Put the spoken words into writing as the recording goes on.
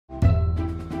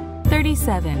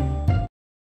37.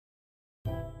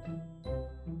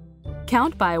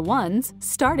 Count by ones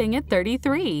starting at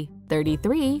 33.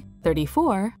 33,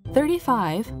 34,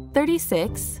 35,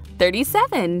 36,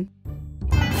 37.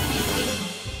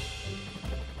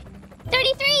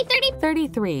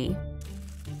 33.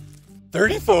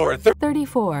 34.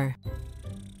 34.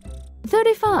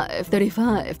 35,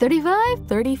 35, 35,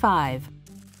 35.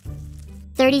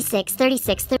 36.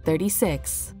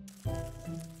 36.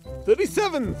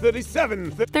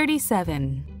 37.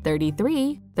 37.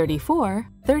 33, 34,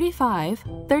 35,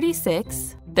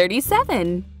 36,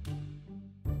 37.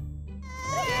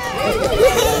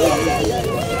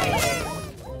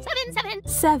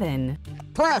 7.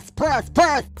 Plus.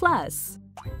 Plus.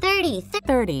 30.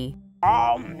 30.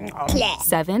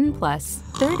 7 plus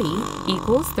 30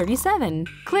 equals 37.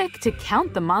 Click to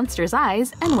count the monster's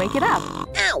eyes and wake it up.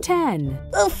 10,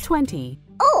 20,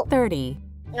 30,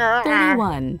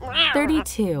 31,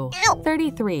 32,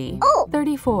 33,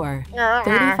 34,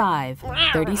 35,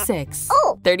 36,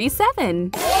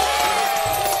 37. 37!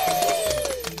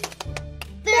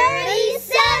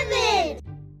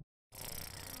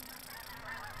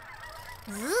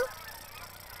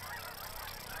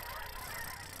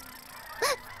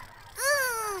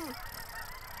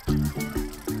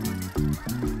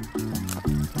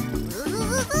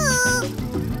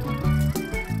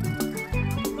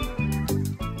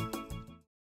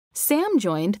 Sam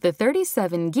joined the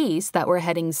 37 geese that were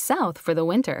heading south for the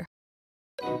winter.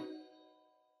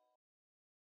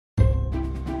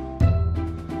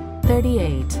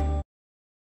 38.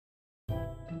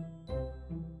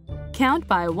 Count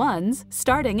by ones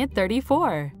starting at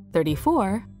 34.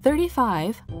 34,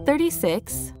 35,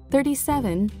 36,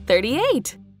 37,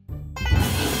 38.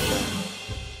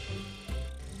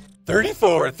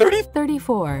 34.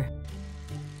 34.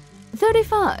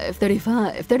 35,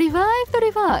 35, 35,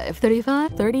 35,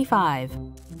 35, 35.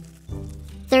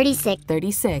 36.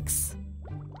 36.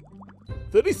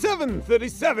 37.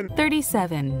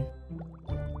 37.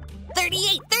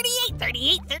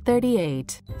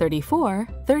 38. 34,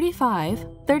 35,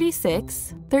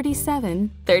 36,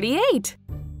 37, 38.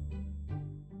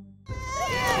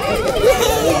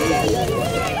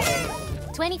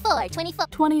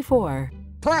 24.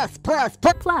 Plus. Plus.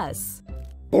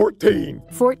 14.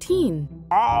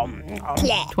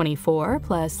 24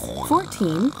 plus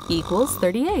 14 equals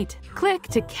 38. Click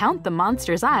to count the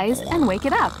monster's eyes and wake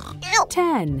it up.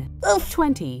 10,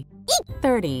 20,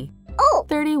 30,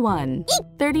 31,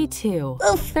 32,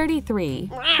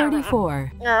 33,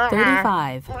 34,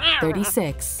 35,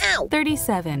 36,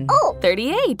 37,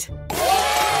 38.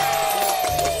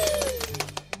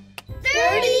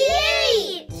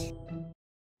 38!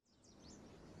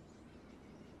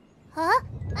 Huh?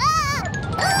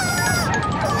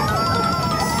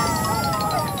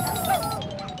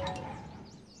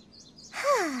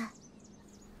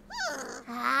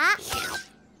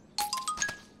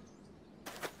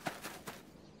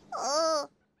 Oh.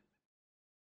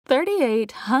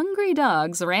 38 hungry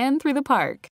dogs ran through the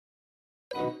park.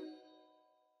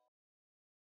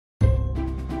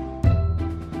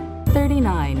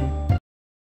 39.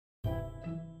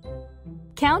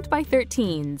 Count by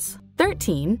 13s.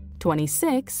 13,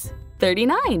 26,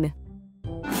 39.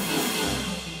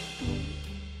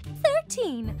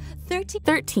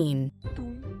 13.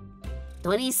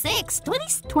 26.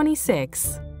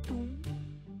 26.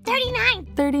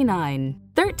 39.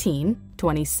 13,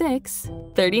 26,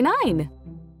 39.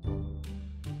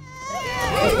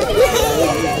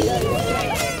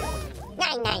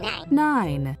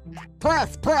 9.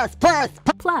 Plus.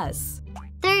 Plus.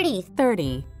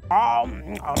 30.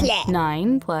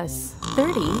 9 plus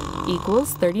 30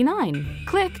 equals 39.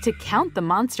 Click to count the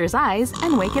monster's eyes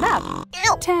and wake it up.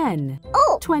 10,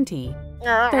 20,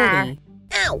 30,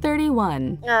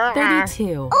 31,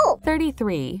 32,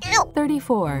 33,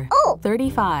 34,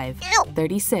 35,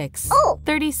 36,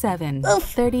 37,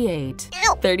 38,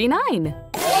 39.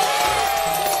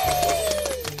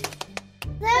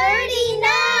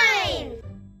 39!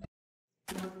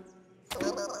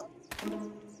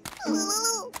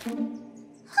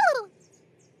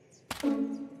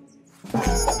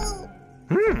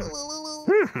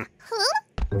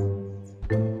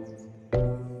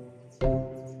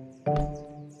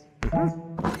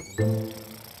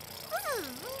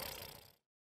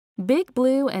 Big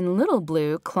Blue and Little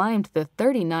Blue climbed the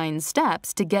 39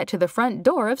 steps to get to the front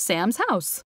door of Sam's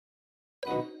house.